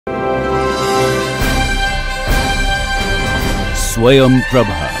Swayam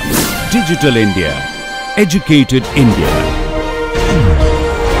Prabha. Digital India. Educated India.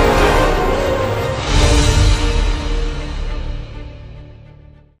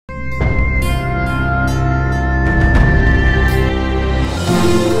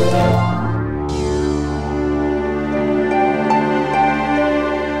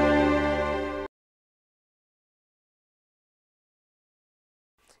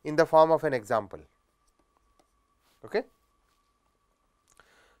 In the form of an example. Okay.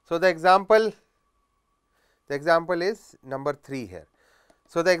 So, the example is number 3 here.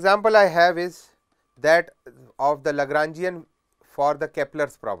 So, the example I have is that of the Lagrangian for the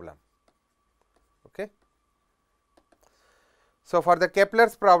Kepler's problem. Okay. So, for the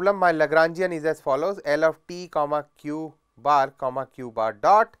Kepler's problem, my Lagrangian is as follows: L of t comma q bar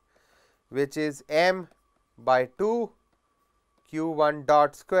dot, which is m by 2 q1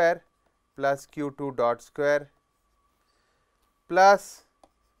 dot square plus q2 dot square plus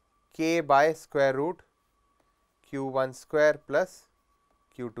k by square root q1 square plus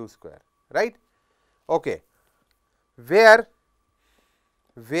q2 square, right. Okay. Where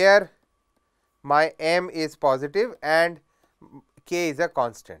my m is positive and k is a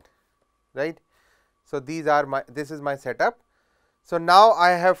constant, right. So, this is my setup. So, now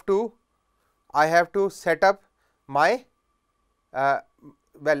I have to set up my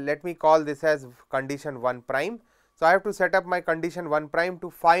well, let me call this as condition 1 prime. So, I have to set up my condition 1 prime to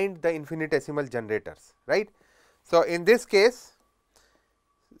find the infinitesimal generators, right. So, in this case,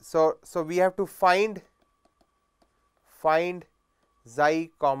 so we have to find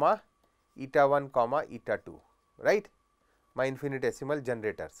xi comma eta 1 comma eta 2, right, my infinitesimal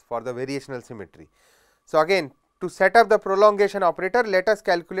generators for the variational symmetry. So, again, to set up the prolongation operator, let us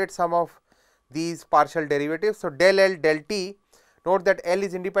calculate some of these partial derivatives. So, del L del t, note that L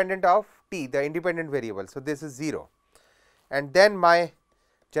is independent of t, the independent variable. So, this is 0, and then my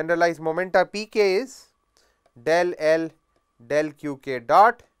generalized momenta p k is del L del q k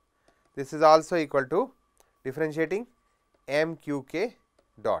dot. This is also equal to differentiating m q k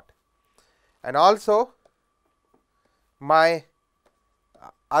dot, and also my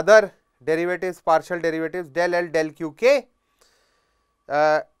other derivatives, partial derivatives, del L del q k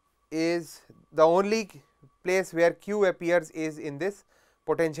is the only place where q appears is in this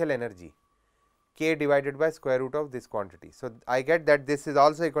potential energy, k divided by square root of this quantity. So, I get that this is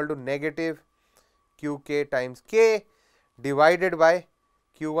also equal to negative q k times k divided by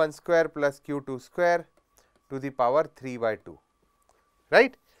q 1 square plus q 2 square to the power 3 by 2,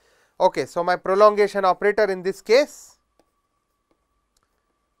 right. Okay. So, my prolongation operator in this case,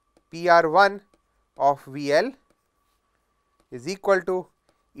 P r 1 of V L is equal to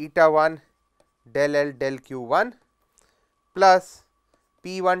eta 1 del L del q 1 plus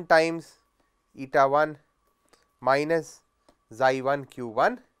P 1 times eta 1 minus xi 1 q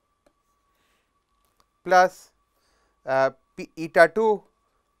 1 plus eta 2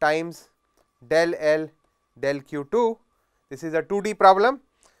 times del L del q 2, this is a 2D problem,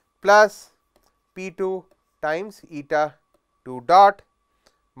 plus P 2 times eta 2 dot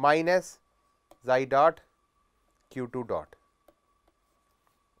minus xi dot q 2 dot.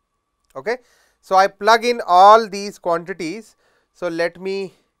 Okay. So, I plug in all these quantities. So, let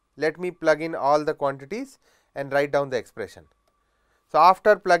me plug in all the quantities and write down the expression. So,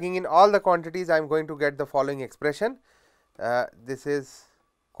 after plugging in all the quantities, I am going to get the following expression. This is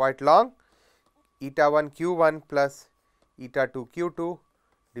quite long: eta 1 q 1 plus eta 2 q 2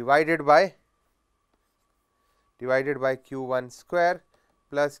 divided by q 1 square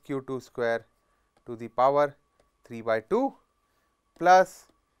plus q 2 square to the power 3 by 2 plus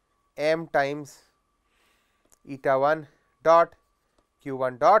m times eta 1 dot q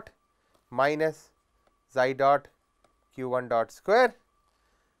 1 dot minus xi dot q 1 dot square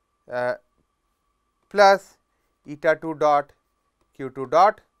plus eta 2 dot q 2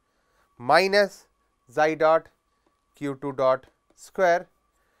 dot minus xi dot q 2 dot square.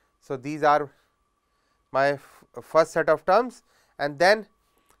 So, these are my first set of terms, and then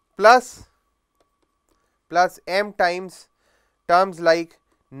plus m times terms like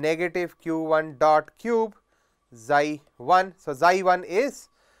negative q 1 dot cube xi 1. So, xi 1 is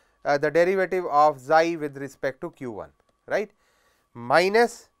the derivative of xi with respect to q 1, right,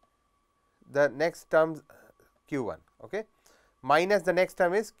 minus the next term q 1, okay, minus the next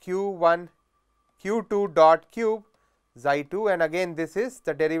term is q 1 q 2 dot cube xi 2, and again this is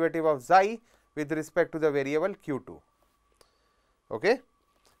the derivative of xi with respect to the variable q 2, okay,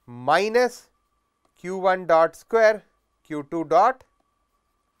 minus q 1 dot square q 2 dot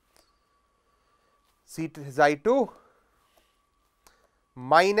xi 2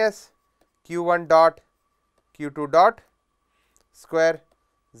 minus q 1 dot q 2 dot square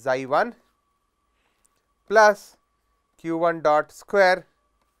xi 1 plus q 1 dot square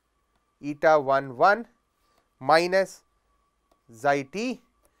eta 1 1 minus xi t,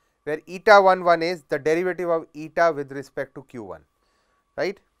 where eta 1 1 is the derivative of eta with respect to q 1,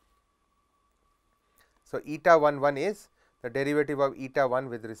 right. So, eta 1 1 is the derivative of eta 1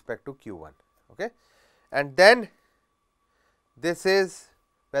 with respect to q 1, okay. And then this is,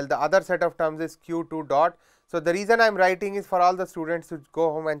 well, the other set of terms is q 2 dot. So, the reason I am writing is for all the students to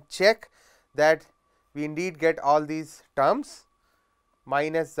go home and check that we indeed get all these terms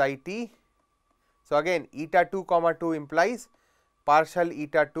minus xi t. So, again eta 2 comma 2 implies partial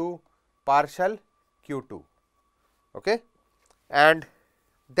eta 2 partial q 2, okay. And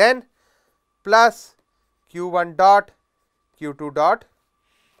then plus q 1 dot q 2 dot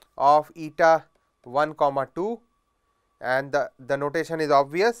of eta 1 comma 2, and the notation is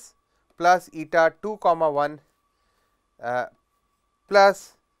obvious, plus eta 2 comma 1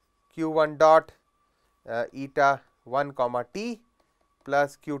 plus q 1 dot eta 1 comma t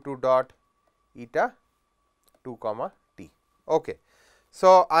plus q 2 dot eta 2 comma t. Okay.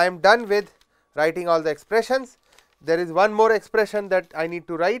 So, I am done with writing all the expressions. There is one more expression that I need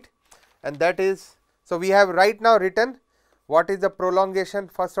to write, and that is, so we have right now written what is the prolongation,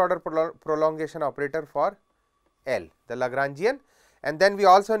 first order prolongation operator for L, the Lagrangian, and then we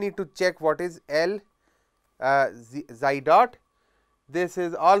also need to check what is L xi dot. This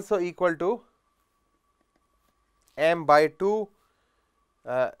is also equal to m by 2.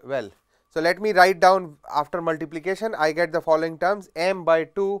 Well, so let me write down after multiplication. I get the following terms: m by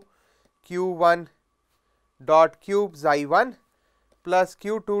 2 q 1 dot cube xi 1 plus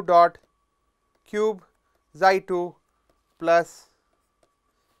q 2 dot cube xi 2 plus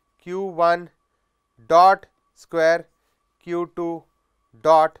q 1 dot square q 2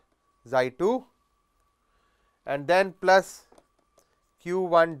 dot xi 2, and then plus q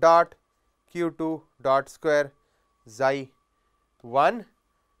 1 dot q 2 dot square xi 1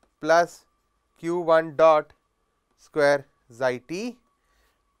 plus q 1 dot square xi t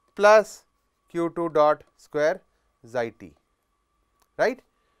plus q 2 dot square xi t, right.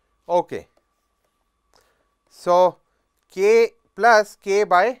 Okay. So, k plus k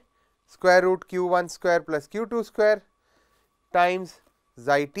by square root q 1 square plus q 2 square times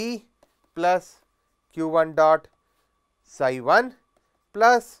xi t plus q 1 dot xi 1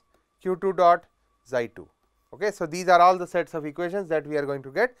 plus q 2 dot xi 2. Okay. So, these are all the sets of equations that we are going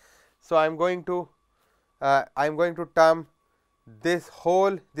to get. So, I am going to term this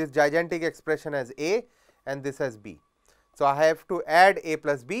whole, this gigantic expression as A and this as B. So, I have to add A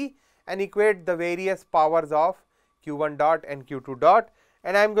plus B and equate the various powers of q 1 dot and q 2 dot,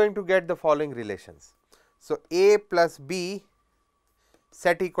 and I am going to get the following relations. So, A plus B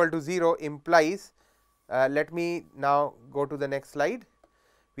set equal to 0 implies, let me now go to the next slide.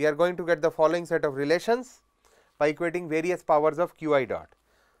 We are going to get the following set of relations by equating various powers of q I dot.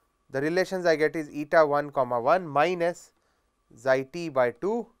 The relations I get is eta 1 comma 1 minus xi t by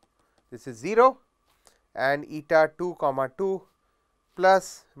 2, this is 0, and eta 2 comma 2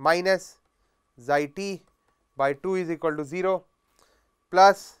 plus minus xi t by 2 is equal to 0,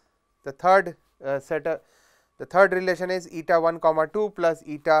 plus the third the third relation is eta 1 comma 2 plus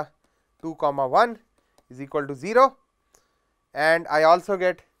eta 2 comma 1 is equal to 0, and I also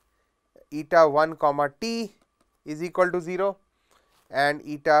get eta 1 comma t is equal to 0 and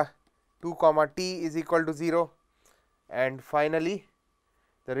eta 2 comma t is equal to 0, and finally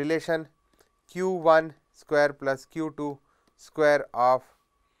the relation q 1 square plus q 2 square of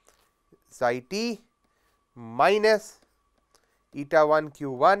psi t minus eta 1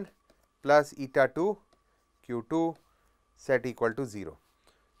 q 1 plus eta 2 q 2 set equal to 0.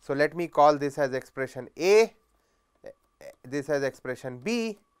 So, let me call this as expression A, this as expression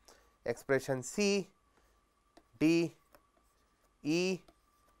B, expression C, D, E,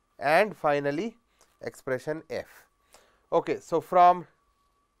 and finally expression F. Okay. So, from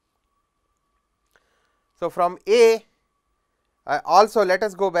A, also let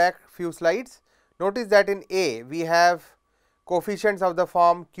us go back few slides. Notice that in A we have coefficients of the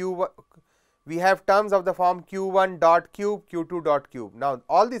form q, we have terms of the form q1 dot cube, q2 dot cube. Now,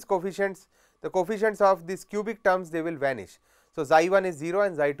 all these coefficients, the coefficients of these cubic terms, they will vanish. So, xi 1 is 0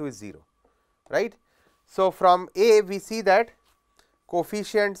 and xi 2 is 0, right. So, from A we see that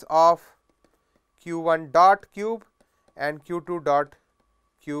coefficients of q1 dot cube and q2 dot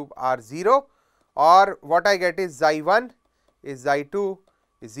cube are 0, or what I get is xi 1 is xi 2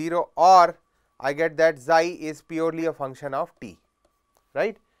 is 0, or I get that xi is purely a function of t,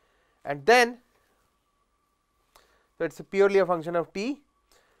 right. And then, so it is purely a function of t.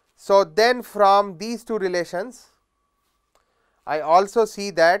 So, then from these two relations I also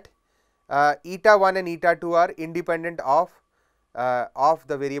see that eta 1 and eta 2 are independent of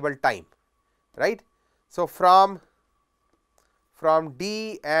the variable time, right. So, from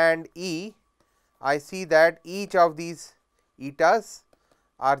D and E, I see that each of these etas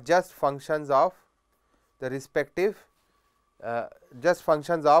are just functions of the respective just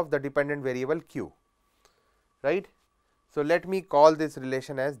functions of the dependent variable q, right. So, let me call this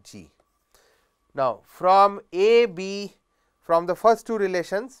relation as G. Now, from A, B, from the first two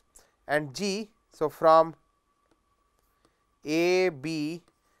relations and G, so from A, B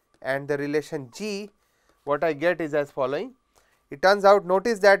and the relation G, what I get is as following. It turns out,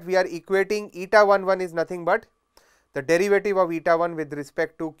 notice that we are equating eta 1 1 is nothing but the derivative of eta 1 with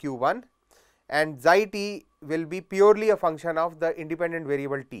respect to q 1, and xi t will be purely a function of the independent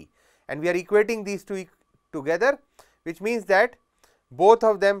variable t, and we are equating these two together, which means that both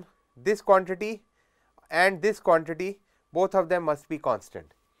of them, this quantity and this quantity, both of them must be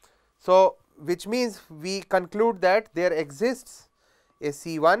constant. So, which means we conclude that there exists a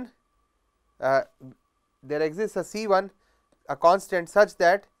C 1, there exists a C 1, a constant such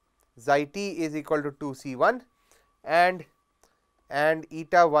that xi t is equal to 2 C 1 and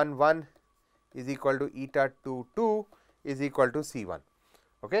eta 1 1 is equal to eta 2 2 is equal to C 1.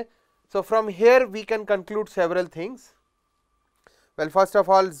 Okay. So, from here we can conclude several things. Well, first of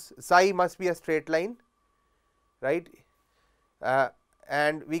all, psi must be a straight line, right,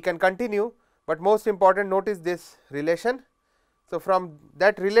 and we can continue, but most important, notice this relation. So, from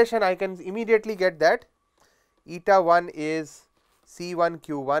that relation I can immediately get that eta 1 is C 1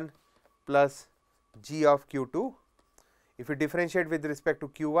 q 1 plus g of q 2. If you differentiate with respect to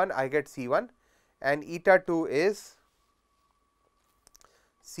q 1, I get C 1, and eta 2 is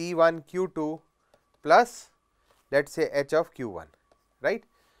C 1 q 2 plus, let us say, h of q 1, right.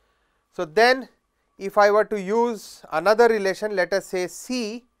 So, then if I were to use another relation, let us say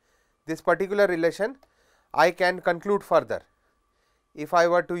C, this particular relation, I can conclude further. If I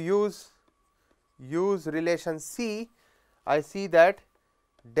were to use relation C, I see that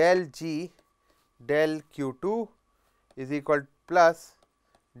del G del q 2 is equal plus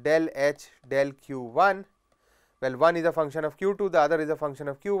del H del q 1. Well, one is a function of q 2, the other is a function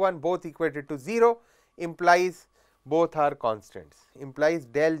of q 1, both equated to 0, implies both are constants, implies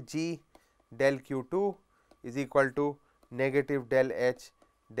del G del q 2 is equal to negative del H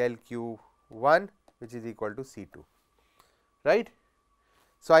del q 1, which is equal to C 2, right.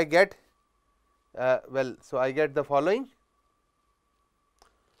 So, I get so I get the following.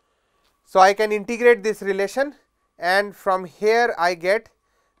 So, I can integrate this relation, and from here I get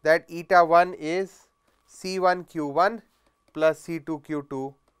that eta 1 is C 1 q 1 plus C 2 q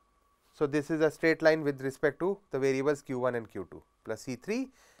 2. So, this is a straight line with respect to the variables q 1 and q 2 plus C 3,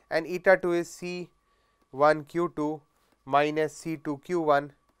 and eta 2 is C 1 q 2 minus C 2 q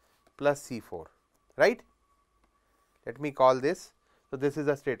 1 plus C 4, right. Let me call this. So, this is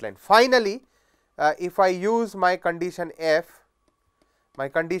a straight line. Finally, if I use my condition F, my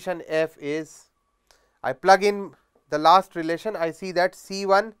condition F is, I plug in the last relation, I see that C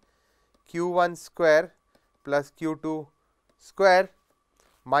 1 q 1 square plus q 2 square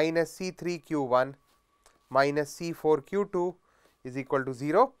minus C 3 q 1 minus C 4 q 2 is equal to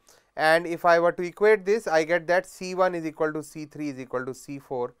 0, and if I were to equate this, I get that C 1 is equal to C 3 is equal to C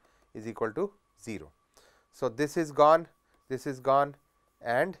 4 is equal to 0. So, this is gone, this is gone,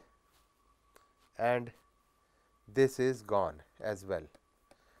 and this is gone as well,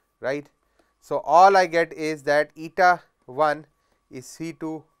 right. So, all I get is that eta 1 is C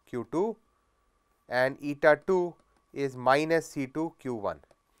 2 q 2 and eta 2 is minus C 2 q 1,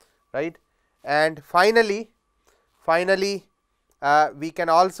 right. And finally, we can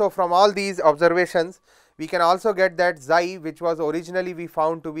also, from all these observations, we can also get that xi, which was originally we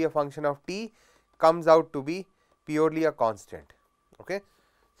found to be a function of t, comes out to be purely a constant. Okay.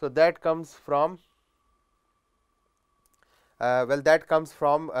 So, that comes from that comes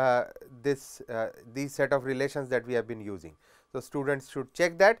from this these set of relations that we have been using. So, students should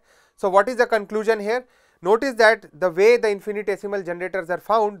check that. So, what is the conclusion here? Notice that the way the infinitesimal generators are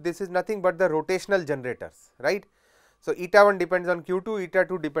found, this is nothing but the rotational generators, right. So, eta 1 depends on q 2, eta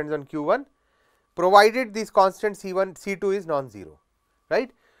 2 depends on q 1, provided this constant C 1 C 2 is non-zero,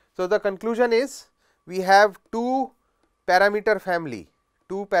 right. So, the conclusion is we have two parameter family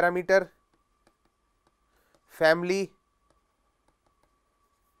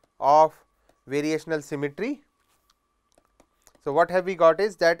of variational symmetry. So, what have we got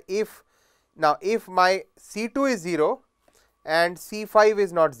is that if my C 2 is 0 and C 5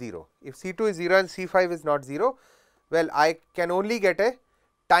 is not 0, if C 2 is 0 and C 5 is not 0, well, I can only get a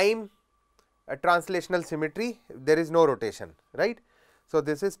time a translational symmetry, there is no rotation, right. So,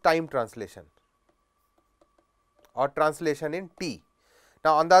 this is time translation or translation in T.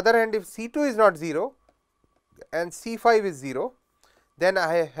 Now, on the other hand, if C2 is not 0 and C5 is 0, then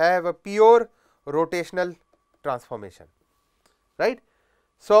I have a pure rotational transformation, right.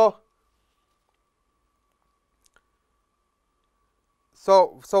 So,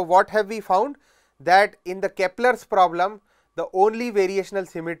 what have we found? That in the Kepler's problem, the only variational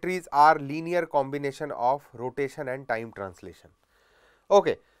symmetries are linear combination of rotation and time translation.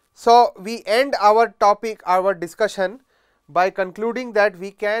 Okay. So, we end our topic, our discussion by concluding that we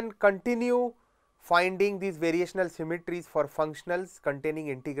can continue finding these variational symmetries for functionals containing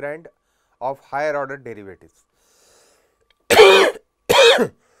integrand of higher order derivatives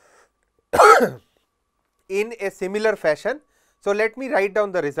in a similar fashion. So, let me write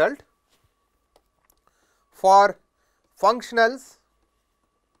down the result for functionals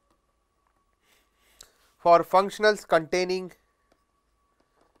containing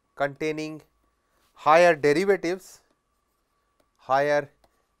higher derivatives,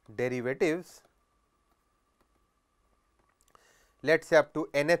 let us say up to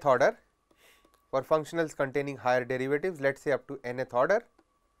nth order. For functionals containing higher derivatives, let us say up to nth order,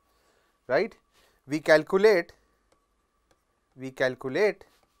 right. We calculate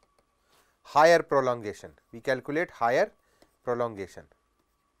higher prolongation. We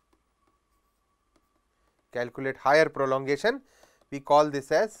call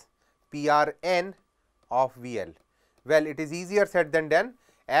this as PRN of VL. Well, it is easier said than done.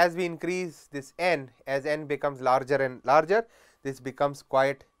 As we increase this n, as n becomes larger and larger, this becomes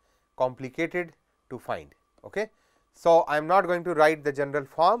quite complicated to find. Okay. So, I am not going to write the general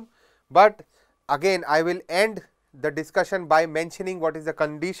form, but again I will end the discussion by mentioning what is the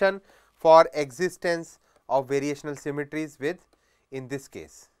condition for existence of variational symmetries with, in this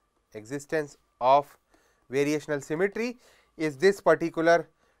case, existence of variational symmetry is this particular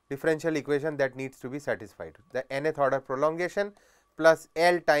differential equation that needs to be satisfied. The nth order prolongation plus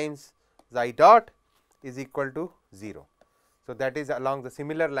L times xi dot is equal to 0. So, that is along the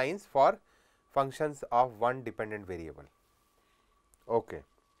similar lines for functions of one dependent variable. Okay.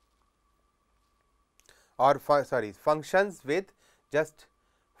 Or functions with just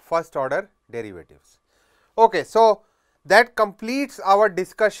first order derivatives. Okay. So, that completes our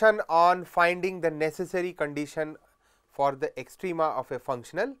discussion on finding the necessary condition for the extrema of a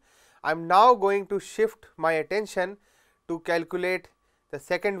functional. I am now going to shift my attention to calculate the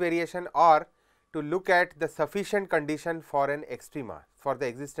second variation, or to look at the sufficient condition for an extrema, for the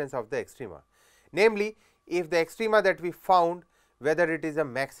existence of the extrema. Namely, if the extrema that we found, whether it is a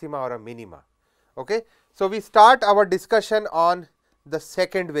maxima or a minima. Okay. So, we start our discussion on the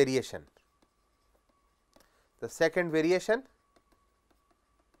second variation.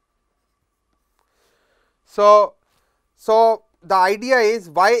 So, the idea is,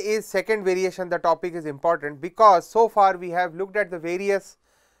 why is second variation the topic is important? Because so far we have looked at the various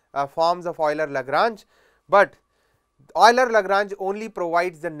forms of Euler-Lagrange, but Euler-Lagrange only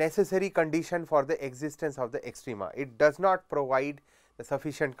provides the necessary condition for the existence of the extrema. It does not provide the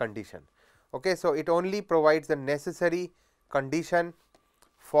sufficient condition. Okay. So, it only provides the necessary condition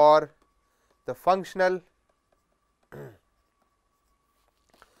for the functional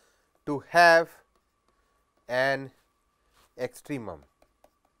to have an extremum.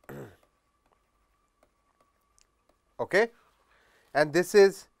 Okay. And this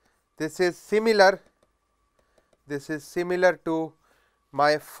is similar to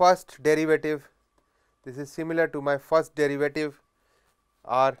my first derivative.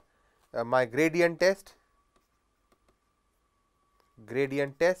 Or my gradient test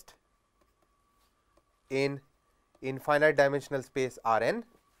in infinite dimensional space Rn,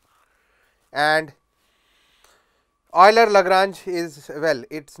 and Euler-Lagrange is, well,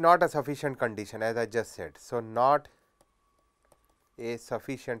 it is not a sufficient condition, as I just said. So, not a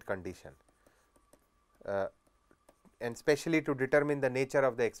sufficient condition, and especially to determine the nature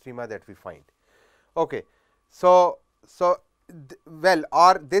of the extrema that we find. Okay. So, well,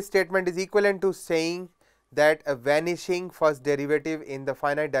 or this statement is equivalent to saying that a vanishing first derivative in the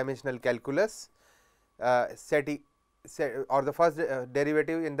finite dimensional calculus or the first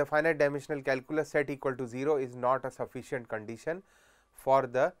derivative in the finite dimensional calculus set equal to 0 is not a sufficient condition for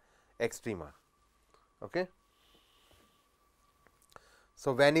the extrema. Okay.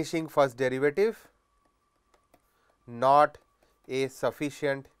 So, vanishing first derivative not a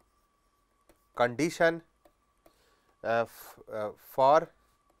sufficient condition for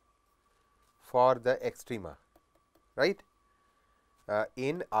the extrema, right,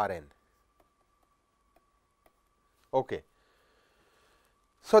 in Rn. Okay.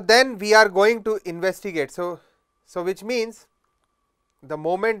 So, then we are going to investigate. So, which means the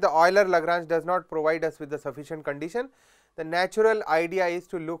moment the Euler-Lagrange does not provide us with the sufficient condition, the natural idea is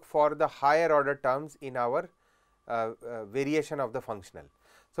to look for the higher order terms in our variation of the functional.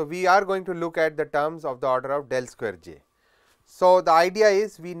 So, we are going to look at the terms of the order of del square j. So, the idea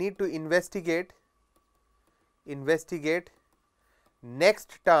is we need to investigate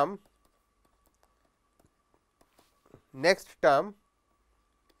next term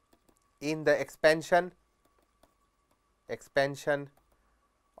in the expansion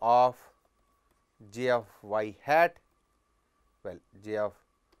of j of y hat, well, j of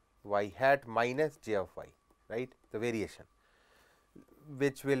y hat minus j of y, right, the variation,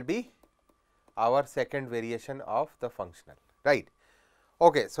 which will be our second variation of the functional, right.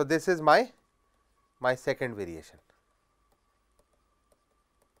 Okay, so, this is my second variation,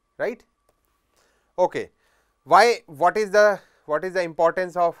 right. Okay. Why? What is the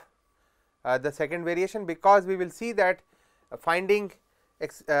importance of the second variation? Because we will see that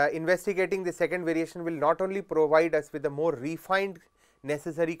investigating the second variation will not only provide us with a more refined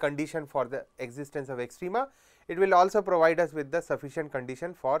necessary condition for the existence of extrema, it will also provide us with the sufficient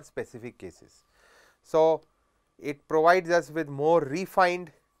condition for specific cases. So, it provides us with more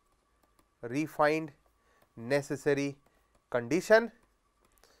refined necessary condition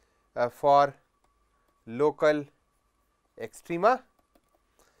for local extrema,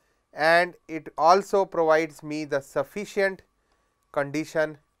 and it also provides me the sufficient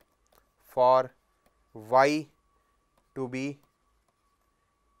condition for y to be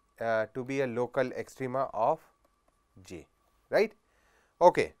a local extrema of j, right.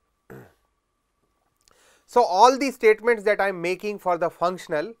 Okay. So, all the statements that I am making for the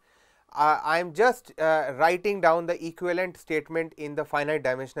functional, I am just writing down the equivalent statement in the finite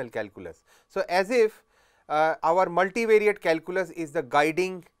dimensional calculus. So, as if our multivariate calculus is the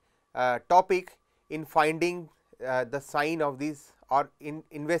guiding topic in finding the sign of these or in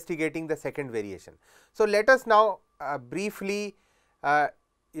investigating the second variation. So, let us now briefly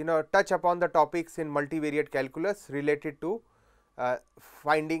touch upon the topics in multivariate calculus related to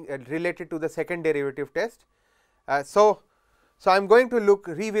related to the second derivative test. So, I am going to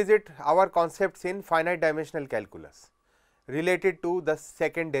revisit our concepts in finite dimensional calculus related to the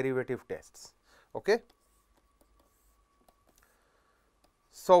second derivative tests. Okay.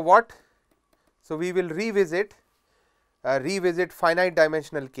 So, we will revisit finite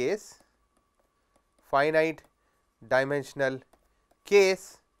dimensional case,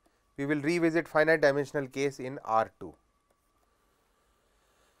 we will revisit finite dimensional case in R2.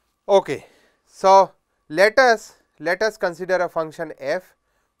 Okay. So, let us consider a function f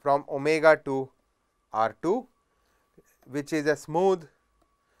from omega to R2, which is a smooth,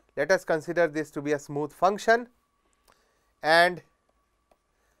 let us consider this to be a smooth function, and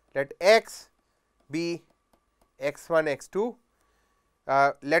let x be x1 x2,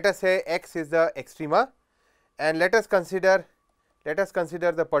 let us say x is the extrema, and let us consider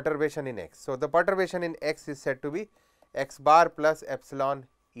the perturbation in x. So, the perturbation in x is said to be x bar plus epsilon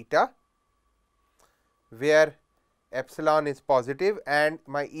eta, where epsilon is positive and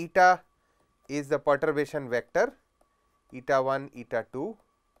my eta is the perturbation vector eta 1 eta 2,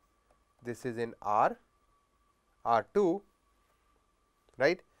 this is in R2,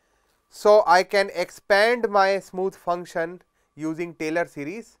 right. So, I can expand my smooth function using Taylor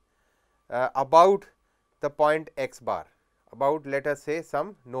series about the point x bar, about let us say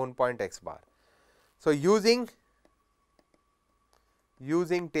some known point x bar. So, using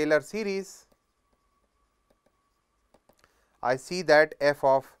Taylor series, I see that f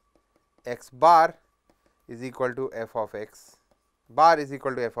of x bar is equal to f of x bar is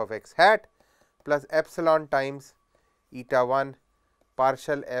equal to f of x hat plus epsilon times eta 1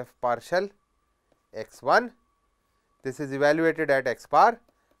 partial f partial x 1, this is evaluated at x bar,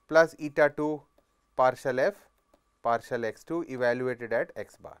 plus eta 2 partial f partial x 2 evaluated at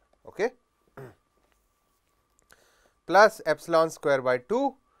x bar, okay, plus epsilon square by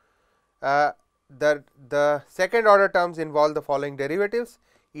 2. The second order terms involve the following derivatives: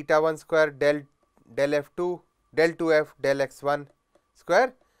 eta 1 square del f 2 del 2 f del x 1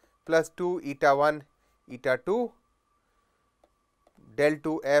 square plus 2 eta 1 eta 2 del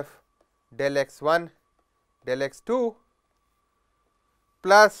 2 f del x 1 del x 2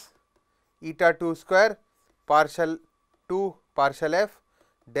 plus eta 2 square partial 2 partial f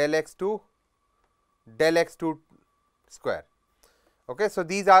del x 2 del x 2 square. Okay. So,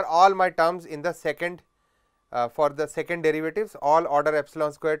 these are all my terms in the second for the second derivatives, all order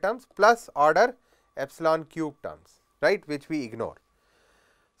epsilon square terms plus order epsilon cube terms, right, which we ignore.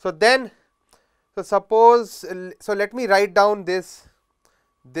 So, then so suppose, so let me write down this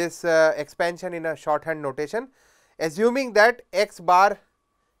this expansion in a shorthand notation, assuming that x bar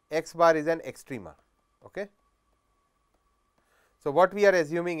is an extrema. Okay. So, what we are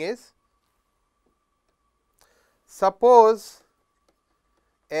assuming is, suppose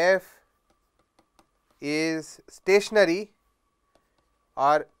f is stationary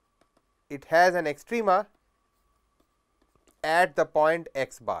or it has an extrema at the point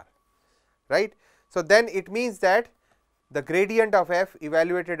x bar, right. So, then it means that the gradient of f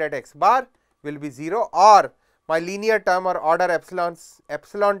evaluated at x bar will be 0, or my linear term or order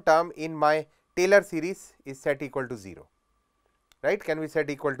epsilon term in my Taylor series is set equal to 0, right. Can we set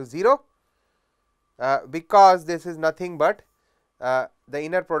equal to 0? Because this is nothing but the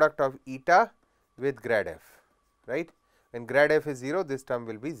inner product of eta with grad f, right. When grad f is 0, this term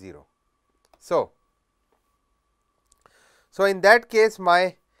will be 0. So, in that case,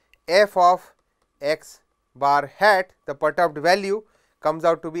 my f of x bar hat, the perturbed value, comes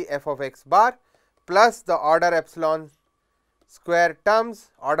out to be f of x bar plus the order epsilon square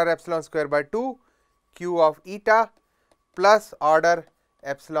terms, order epsilon square by 2 q of eta plus order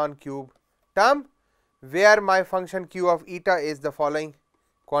epsilon cube term, where my function q of eta is the following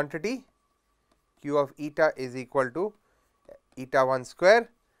quantity. Q of eta is equal to eta 1 square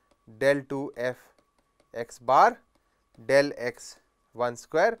del 2 f x bar del x 1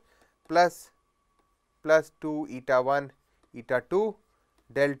 square plus 2 eta 1 eta 2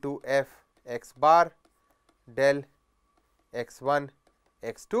 del 2 f x bar del x 1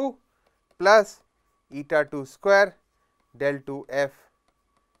 x 2 plus eta 2 square del 2 f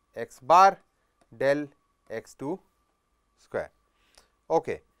x bar del x 2 square.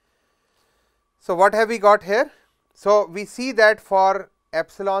 Okay. So, what have we got here? So, we see that for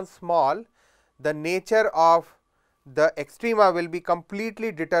epsilon small, the nature of the extrema will be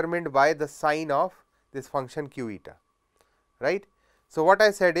completely determined by the sign of this function q eta, right. So, what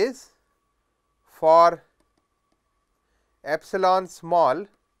I said is, for epsilon small,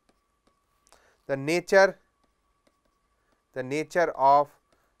 the nature of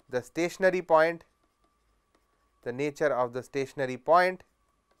the stationary point,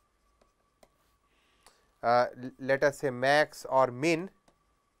 let us say max or min,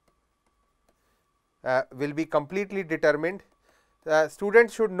 will be completely determined.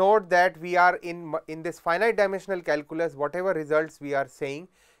 Students should note that we are in this finite dimensional calculus, whatever results we are saying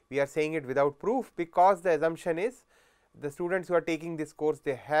it without proof, because the assumption is the students who are taking this course,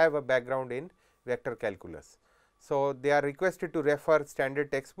 they have a background in vector calculus. So, they are requested to refer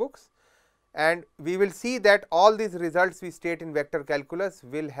standard textbooks, and we will see that all these results we state in vector calculus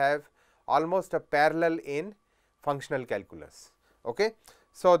will have almost a parallel in functional calculus. Okay.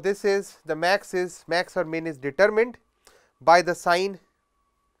 So, this is the max or min is determined by the sign,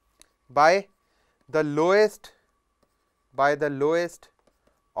 by the lowest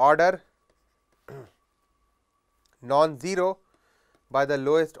order non-zero, by the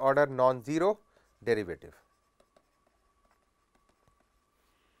lowest order non-zero derivative,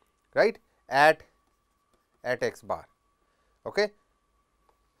 right, at x bar. Okay.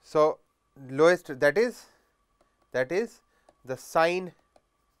 So, lowest, that is the sign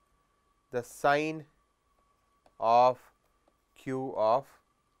of q of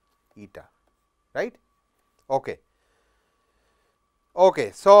eta, right. Okay.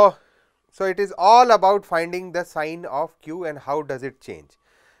 Okay. So, it is all about finding the sign of q and how does it change.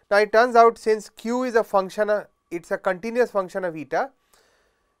 Now, it turns out, since q is a function, it is a continuous function of eta,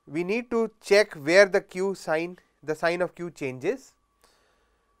 we need to check where the sign of q changes.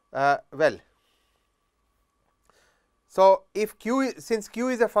 Well, so if since q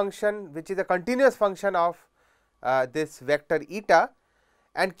is a function which is a continuous function of this vector eta,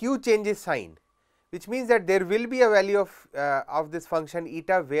 and q changes sign, which means that there will be a value of this function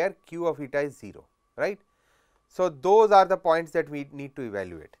eta where q of eta is 0, right. So, those are the points that we need to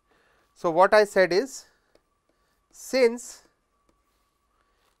evaluate. So, what I said is, since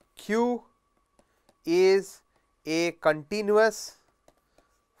q is a continuous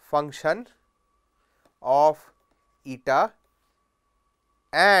function of eta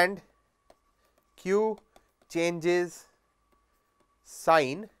and q changes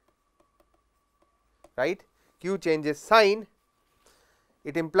sign, right, q changes sign,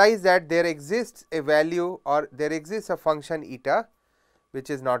 it implies that there exists a value or there exists a function eta which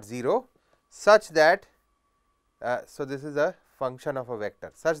is not 0, such that so this is a function of a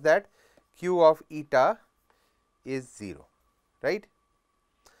vector such that q of eta is 0, right,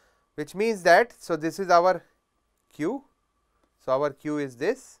 which means that, so this is our q. So, our q is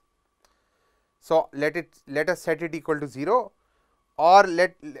this. So, let us set it equal to 0, or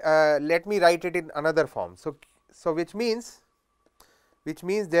let me write it in another form. So, which means which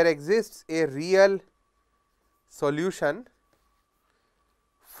means there exists a real solution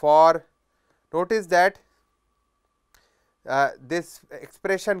for, notice that this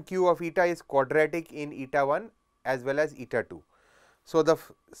expression q of eta is quadratic in eta 1 as well as eta 2. So,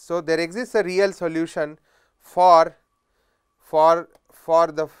 there exists a real solution for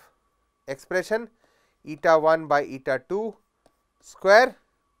the expression eta 1 by eta 2 square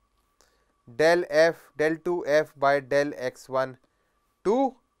del 2 f by del x 1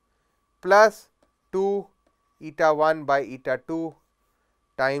 2 plus 2 eta 1 by eta 2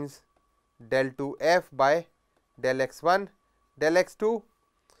 times del 2 f by del x 1 del x 2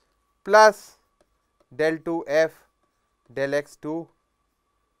 plus del 2 f del x 2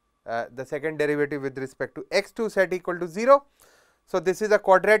 the second derivative with respect to x 2 set equal to 0. So, this is a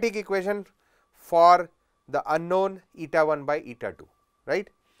quadratic equation for the unknown eta 1 by eta 2, right.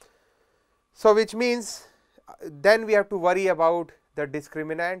 So, which means then we have to worry about the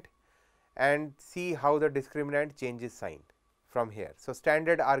discriminant and see how the discriminant changes sign from here. So,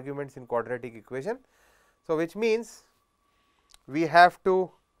 standard arguments in quadratic equation. So, which means we have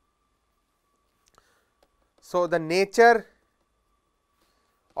to, so the nature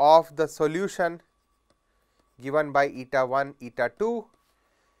of the solution given by eta 1 eta 2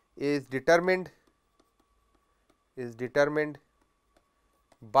 is determined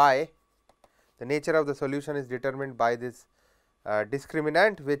by, the nature of the solution is determined by this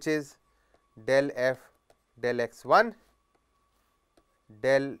discriminant, which is del f del x 1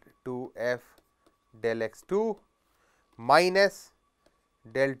 del 2 f del x 2 minus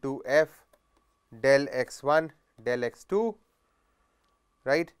del 2 f del x 1 del x 2,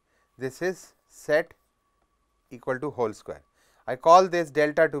 right. This is set equal to whole square. I call this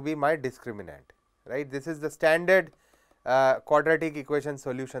delta to be my discriminant, right. This is the standard quadratic equation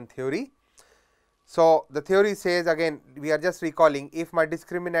solution theory. So, the theory says, again we are just recalling, if my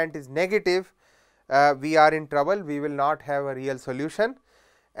discriminant is negative, we are in trouble, we will not have a real solution,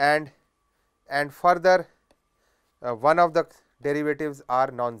 and further one of the derivatives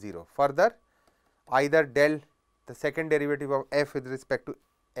are non-zero. Further, either the second derivative of f with respect to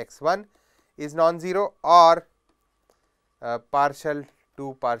x 1 is non-zero, or partial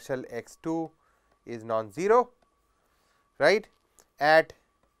to partial x 2 is non-zero, right, at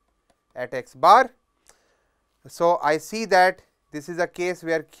x bar. So, I see that this is a case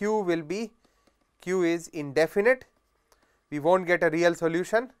where q is indefinite, we will not get a real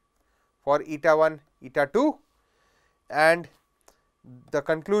solution for eta 1 eta 2, and the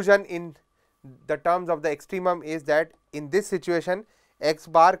conclusion in the terms of the extremum is that in this situation x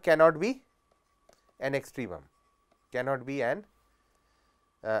bar cannot be an extremum,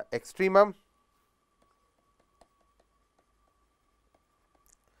 extremum,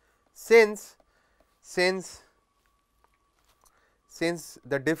 since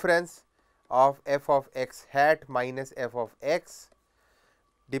the difference of f of x hat minus f of x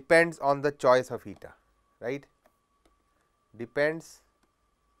depends on the choice of eta, right, depends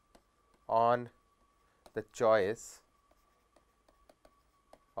on the choice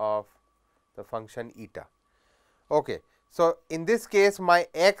of the function eta. Okay. So, in this case my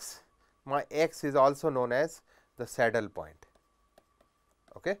x is also known as the saddle point.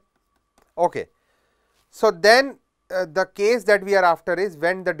 Okay. Okay. So, then the case that we are after is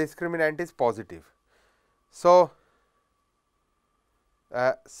when the discriminant is positive. So,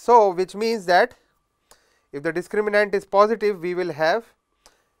 which means that if the discriminant is positive, we will have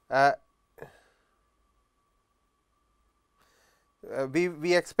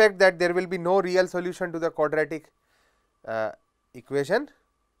we expect that there will be no real solution to the quadratic equation.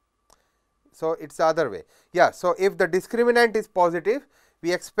 So, it is the other way. Yeah. So, if the discriminant is positive,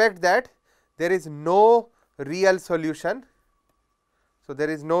 we expect that there is no real solution. So, there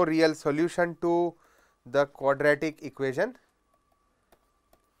is no real solution to the quadratic equation,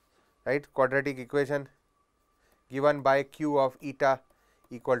 right, quadratic equation given by q of eta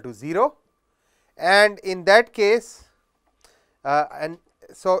equal to 0, and in that case and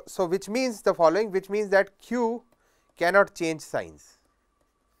so which means the following, which means that q cannot change signs,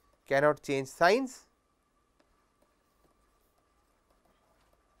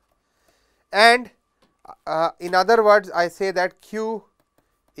 and in other words I say that q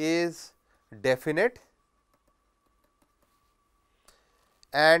is definite,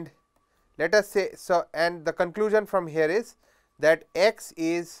 and let us say, so, and the conclusion from here is that x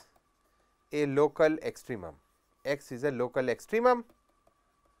is a local extremum,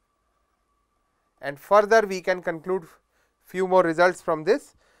 and further we can conclude few more results from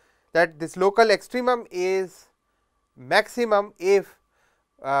this, that this local extremum is maximum if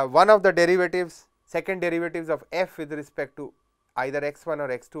one of the derivatives, second derivatives of f with respect to either x1 or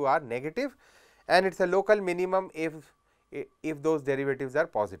x2 are negative, and it is a local minimum if those derivatives are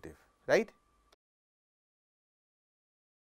positive, right.